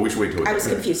okay. Well, we should wait till I was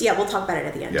confused. Yeah, we'll talk about it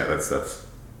at the end. Yeah, that's a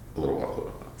little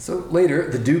while. So later,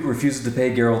 the Duke refuses to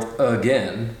pay Geralt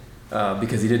again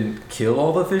because he didn't kill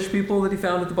all the fish people that he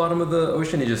found at the bottom of the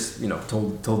ocean. He just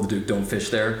told the Duke don't fish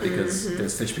there because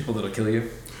there's fish people that'll kill you.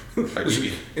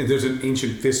 And there's an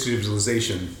ancient fish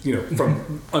civilization,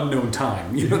 from unknown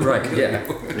time. Right? Yeah.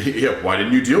 Yeah. Why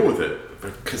didn't you deal with it?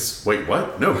 Because wait,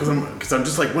 what? No, because I'm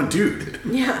just like one dude.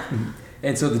 Yeah.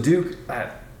 And so the Duke,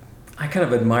 I kind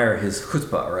of admire his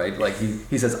chutzpah, right? Like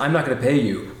he says, I'm not going to pay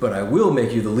you, but I will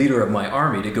make you the leader of my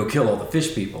army to go kill all the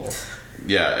fish people.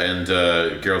 Yeah, and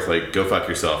Geralt's like, go fuck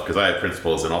yourself, because I have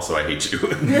principles, and also I hate you.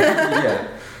 Yeah.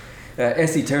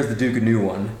 Essie tears the Duke a new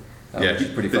one. Yeah,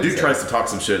 the Duke tries to talk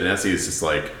some shit, and Essie is just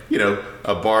like,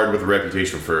 a bard with a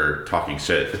reputation for talking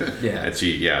shit. Yeah. And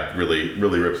she, really,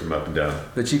 really rips him up and down.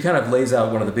 But she kind of lays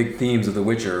out one of the big themes of The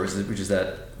Witcher, which is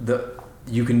that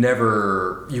you can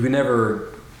never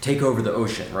take over the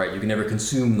ocean, right? You can never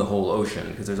consume the whole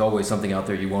ocean because there's always something out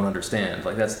there you won't understand.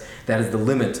 Like that is the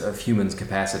limit of humans'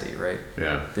 capacity, right?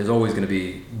 Yeah. There's always going to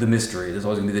be the mystery. There's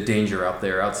always going to be the danger out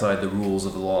there, outside the rules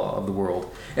of the law of the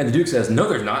world. And the Duke says, "No,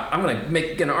 there's not. I'm going to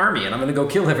make an army and I'm going to go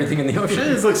kill everything in the ocean."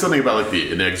 It's like something about like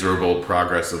the inexorable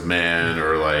progress of man,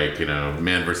 or like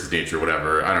man versus nature,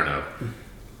 whatever. I don't know.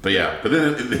 But yeah, but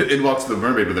then in walks the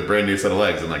mermaid with a brand new set of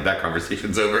legs, and like that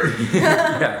conversation's over.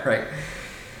 Yeah, right.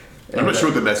 I'm not sure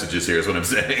what the message is here, is what I'm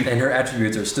saying. And her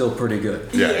attributes are still pretty good.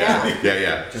 Yeah.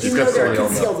 Even though they're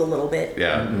concealed a little bit.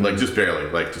 Yeah, like just barely,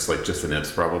 like just the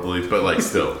nips probably, but like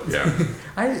still, yeah.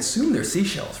 I assume they're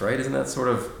seashells, right? Isn't that sort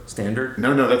of standard?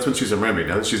 No, that's when she's a mermaid.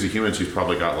 Now that she's a human, she's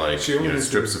probably got like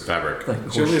strips of fabric.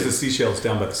 Like she only has the seashells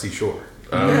down by the seashore.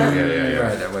 Oh, yeah.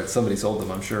 Right, that way somebody sold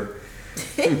them, I'm sure.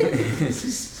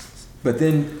 But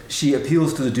then she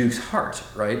appeals to the Duke's heart,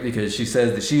 right? Because she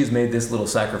says that she has made this little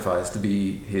sacrifice to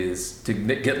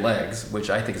get legs, which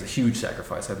I think is a huge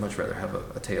sacrifice. I'd much rather have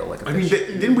a tail like a fish.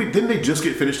 Didn't they just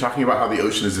get finished talking about how the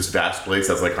ocean is this vast place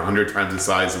that's like 100 times the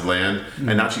size of land,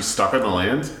 and now she's stuck on the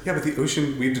land? Yeah, but the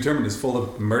ocean, we've determined, is full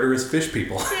of murderous fish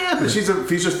people. Yeah, but she's a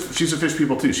fish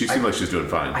people too. She seemed like she's doing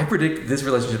fine. I predict this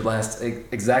relationship lasts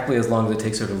exactly as long as it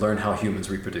takes her to learn how humans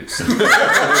reproduce.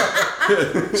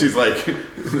 She's like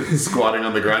squatting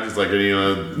on the ground, just like, are you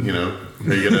gonna,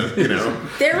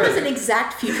 There was an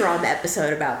exact Futurama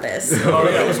episode about this. Oh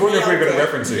yeah, I was wondering if we were going to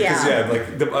reference it. Yeah.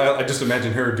 I just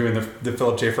imagine her doing the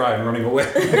Philip J. Fry and running away.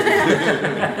 What?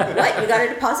 You got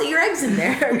to deposit your eggs in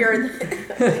there.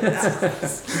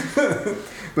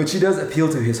 But she does appeal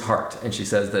to his heart, and she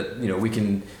says that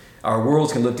our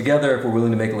worlds can live together if we're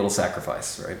willing to make a little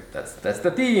sacrifice, right? That's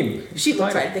the theme. She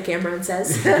looks right at the camera and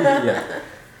says, Yeah.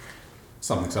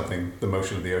 Something, the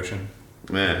motion of the ocean.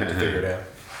 To figure it out.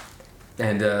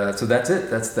 And so that's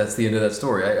it. That's the end of that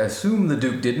story. I assume the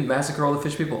Duke didn't massacre all the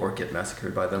fish people or get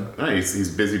massacred by them. No, he's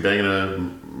busy banging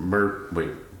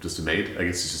just a maid? I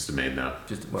guess it's just a maid now.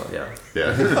 Yeah.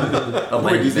 Yeah.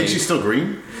 Wait, do you think she's still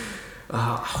green?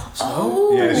 I hope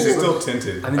so. Yeah, she's still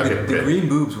tinted. I mean, the green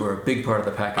boobs were a big part of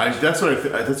the package. That's what I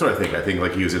think. I think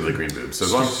like he was into the green boobs. So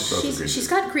as long as she's still green. She's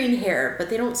got green hair, but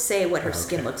they don't say what her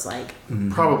skin looks like.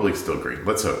 Mm-hmm. Probably still green.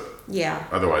 Let's hope. Yeah.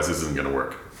 Otherwise, this isn't going to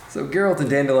work. So Geralt and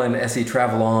Dandelion and Essie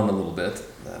travel on a little bit.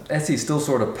 Essie's still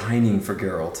sort of pining for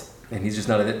Geralt, and he's just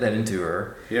not that into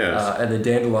her. Yes. And then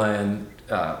Dandelion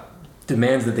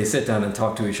demands that they sit down and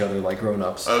talk to each other like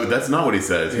grown-ups. Oh, that's not what he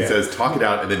says. He says talk it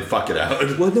out and then fuck it out.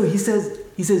 Well, no, he says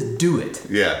do it.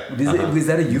 Yeah. Is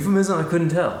that a euphemism? I couldn't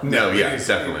tell. No, yeah,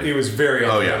 definitely. It was very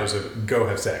obvious. It was a go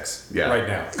have sex right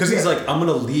now. Because he's like, I'm going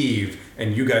to leave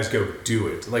and you guys go do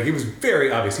it. Like, it was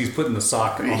very obvious. He's putting the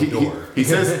sock on the door. He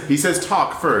says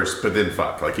talk first, but then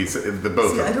fuck. Like, he's the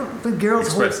both. See, I don't. But Geralt's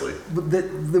expressly.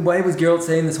 Why was Geralt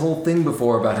saying this whole thing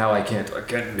before about how I can't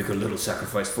make a little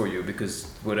sacrifice for you because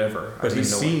whatever. But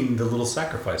he's seen the little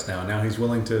sacrifice now. Now he's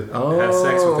willing to have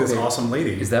sex with his awesome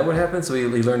lady. Is that what happened? So he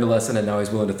learned a lesson, and now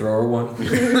he's willing to throw her one.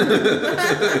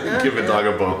 Give a dog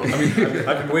a bone. I mean,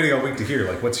 I've been waiting all week to hear.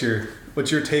 Like, what's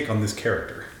your take on this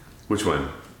character? Which one?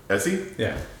 Essie?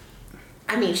 Yeah.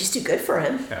 I mean, she's too good for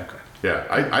him. Yeah, okay. Yeah,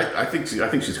 I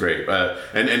think she's great,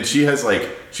 and she has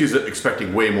she's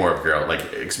expecting way more of Geralt,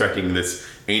 like expecting this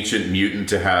ancient mutant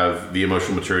to have the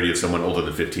emotional maturity of someone older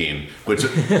than 15, which he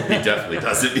definitely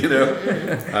doesn't.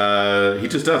 He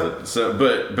just doesn't. So,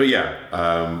 but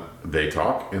yeah, they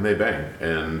talk and they bang,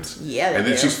 and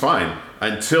then she's fine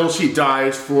until she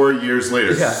dies 4 years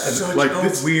later. Yeah, such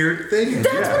a weird thing.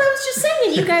 That's what I was just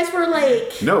saying. You guys were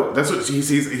like, no, that's what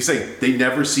he's saying. They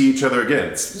never see each other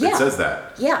again. It says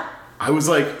that. Yeah. I was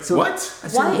like, what?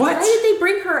 Why did they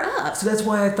bring her up? So that's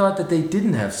why I thought that they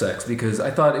didn't have sex, because I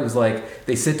thought it was like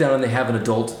they sit down and they have an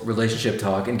adult relationship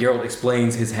talk, and Geralt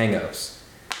explains his hang-ups,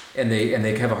 and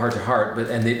they have a heart-to-heart,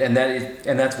 and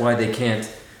that's why they can't,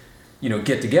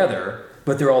 get together.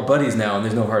 But they're all buddies now, and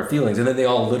there's no hard feelings, and then they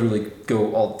all literally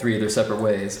go all three of their separate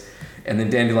ways. And then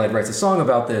Dandelion writes a song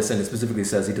about this, and it specifically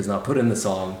says he does not put in the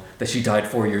song that she died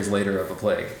 4 years later of a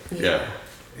plague. Yeah.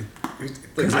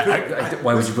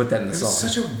 Why would you put that in the song?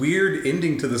 Such a weird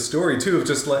ending to the story too. Of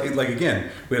just like again,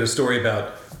 we had a story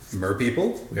about mer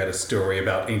people. We had a story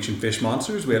about ancient fish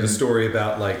monsters. We had a story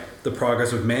about the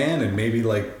progress of man and maybe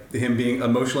him being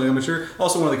emotionally immature.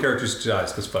 Also, one of the characters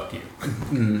dies because fuck you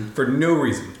for no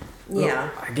reason. Yeah.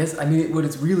 Well, I guess what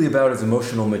it's really about is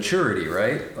emotional maturity,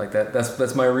 right? Like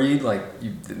that's my read.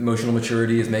 Emotional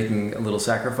maturity is making a little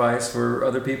sacrifice for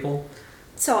other people.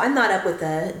 So I'm not up with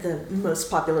the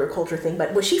most popular culture thing,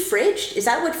 but was she fridged? Is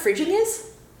that what fridging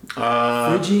is?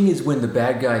 Fridging is when the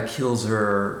bad guy kills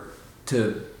her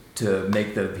to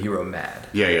make the hero mad.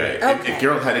 Yeah. Okay. If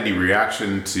Geralt had any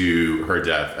reaction to her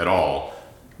death at all,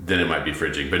 then it might be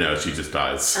fridging. But no, she just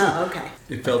dies. Oh, okay.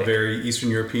 It felt very Eastern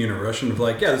European or Russian of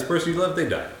this person you love, they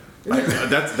die.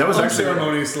 That was actually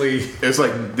unceremoniously. It was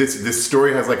like this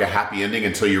story has a happy ending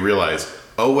until you realize,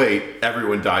 oh wait,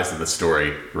 everyone dies in the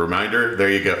story. Reminder, there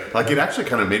you go. It actually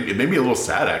kind of made me a little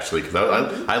sad actually, because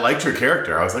I liked her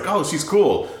character. I was like, oh, she's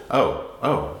cool.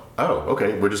 Oh,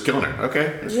 okay, we're just killing her.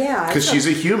 Okay. Yeah. Because she's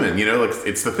a human,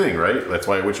 it's the thing, right? That's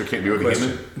why a Witcher can't be with a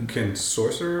human. Can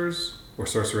sorcerers or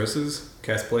sorceresses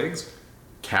cast plagues?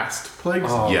 Cast plagues?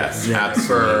 Oh, yes, Yennefer.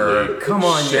 absolutely. Come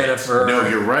on, Yennefer. No,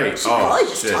 you're right. She probably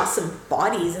just tossed some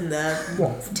bodies in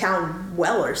the town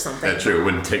well or something. That's true. It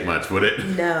wouldn't take much, would it?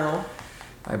 No.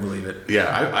 I believe it. Yeah,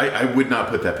 I would not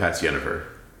put that past Yennefer.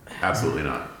 Absolutely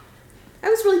not. I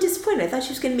was really disappointed. I thought she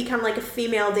was going to become like a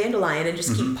female dandelion and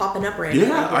just keep popping up randomly.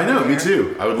 Yeah, I know. Me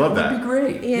too. I would love that. That'd be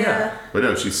great. Yeah. But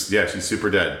no, she's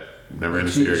super dead. Never in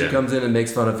She again. comes in and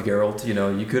makes fun of Geralt.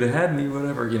 You could have had me,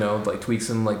 whatever. Tweaks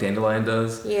him like Dandelion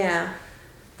does. Yeah.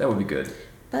 That would be good.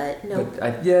 But no. But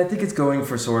I think it's going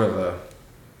for sort of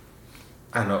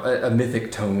a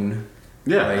mythic tone.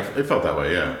 Yeah, right? it felt that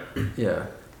way. Yeah. Yeah.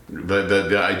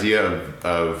 The idea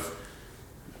of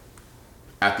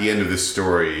at the end of this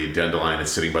story, Dandelion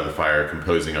is sitting by the fire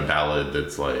composing a ballad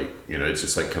that's it's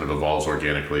just kind of evolves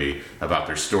organically about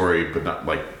their story, but not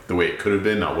the way it could have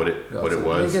been, not what it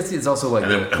was. I guess it's also and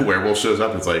then a werewolf shows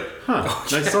up and it's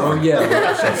nice song. Oh yeah.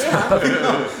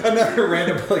 Another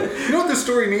random you know what this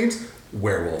story means?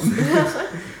 Werewolf.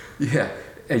 Yeah.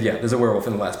 There's a werewolf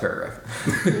in the last paragraph.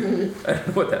 I don't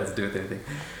know what that has to do with anything.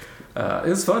 It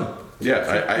was fun.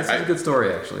 Yeah, it's a good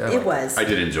story actually. It was. I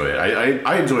did enjoy it.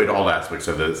 I enjoyed all aspects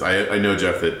of this. I know,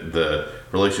 Jeff, that the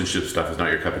relationship stuff is not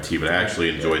your cup of tea, but I actually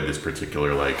enjoyed this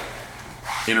particular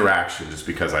interaction just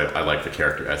because I like the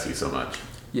character Essie so much.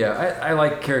 Yeah, I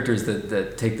like characters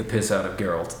that take the piss out of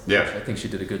Geralt. Yeah. Which I think she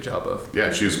did a good job of.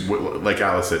 Yeah, she was, like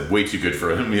Alice said, way too good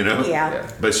for him, Yeah.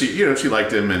 But she, she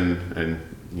liked him and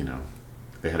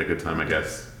they had a good time, I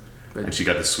guess. And she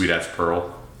got the sweet-ass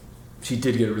pearl. She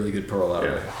did get a really good pearl out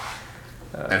of it.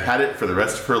 And had it for the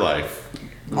rest of her life.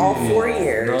 All 4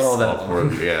 years. Not all that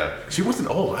long. Yeah. She wasn't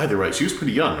old either, right? She was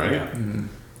pretty young, right? Yeah. Mm-hmm.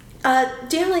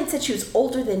 Dandelion said she was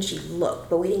older than she looked,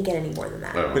 but we didn't get any more than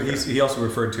that. But he also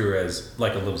referred to her as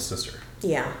like a little sister.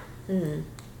 Yeah.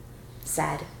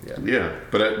 Sad. Yeah.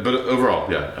 But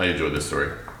overall, yeah, I enjoyed this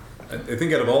story. I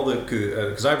think out of all the,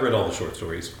 because I've read all the short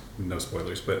stories, no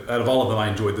spoilers, but out of all of them, I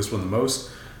enjoyed this one the most.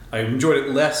 I enjoyed it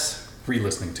less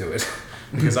re-listening to it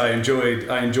because I enjoyed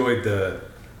the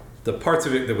the parts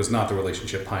of it that was not the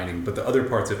relationship pining, but the other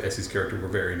parts of Essie's character were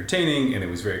very entertaining, and it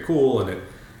was very cool, and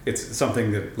it's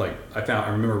something that like I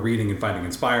remember reading and finding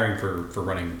inspiring for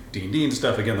running D&D and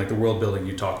stuff. Again, like the world building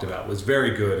you talked about was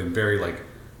very good and very like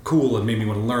cool and made me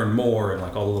want to learn more, and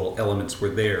like all the little elements were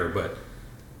there, but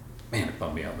man, it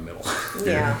bummed me out in the middle.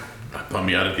 Yeah. It bummed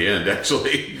me out at the end,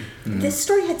 actually. This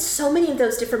story had so many of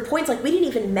those different points. Like, we didn't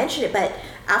even mention it, but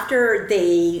after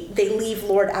they leave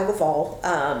Lord Agaval,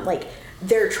 like,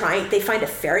 they find a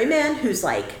ferryman who's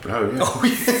like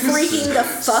freaking the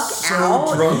fuck out.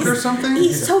 So drunk or something?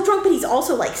 He's so drunk, but he's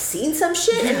also like seen some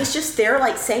shit, and he's just there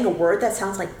like saying a word that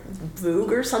sounds like Voog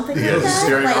or something like that.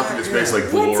 Staring like, off into space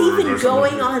like what's even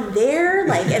going something. on there?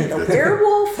 Like, and the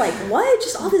werewolf, like what?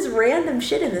 Just all this random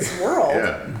shit in this world.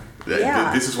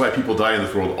 Yeah. This is why people die in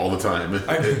this world all the time.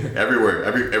 Everywhere.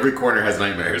 Every corner has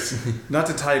nightmares. Not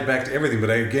to tie it back to everything, but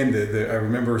I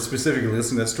remember specifically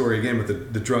listening to that story again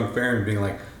with the drunk ferryman being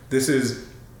like, this is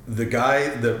the guy,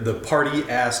 the party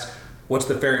asked, what's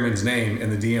the ferryman's name?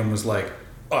 And the DM was like,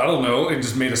 oh, I don't know, and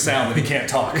just made a sound that he can't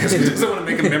talk because he doesn't want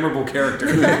to make a memorable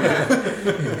character.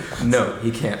 No, he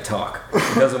can't talk.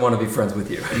 He doesn't want to be friends with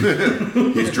you.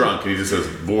 He's drunk and he just says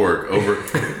Vorg over.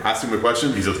 Ask him a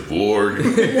question, he says Vorg.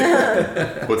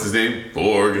 What's his name?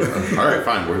 Vorg. All right,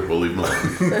 fine, we'll leave him alone.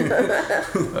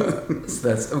 So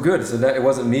that's good. So it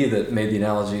wasn't me that made the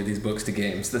analogy of these books to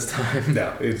games this time.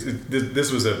 No,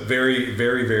 this was a very,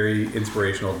 very, very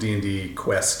inspirational D&D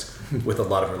quest with a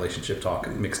lot of relationship talk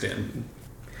mixed in.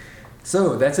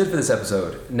 So that's it for this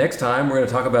episode. Next time we're going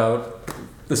to talk about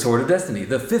The Sword of Destiny,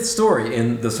 the 5th story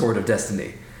in The Sword of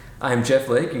Destiny. I'm Jeff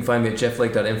Lake. You can find me at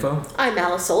jefflake.info. I'm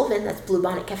Alice Sullivan. That's Blue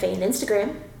Bonnet Cafe and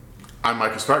Instagram. I'm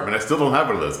Michael Sparkman. I still don't have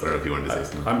one of those. I don't know if you wanted to say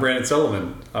something. I'm Brandon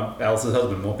Sullivan. Alice's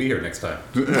husband. Won't be here next time.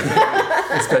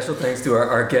 And special thanks to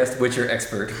our guest Witcher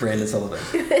expert, Brandon Sullivan.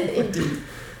 Indeed.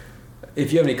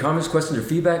 If you have any comments, questions, or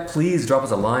feedback, please drop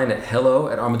us a line at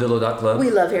hello@armadillo.club. We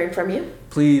love hearing from you.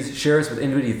 Please share us with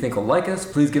anybody you think will like us.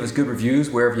 Please give us good reviews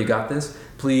wherever you got this.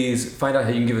 Please find out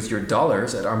how you can give us your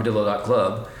dollars at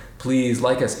armadillo.club. Please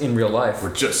like us in real life.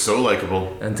 We're just so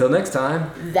likable. Until next time,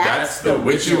 That's the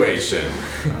Witchuation.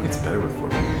 It's better with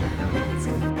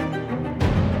 4.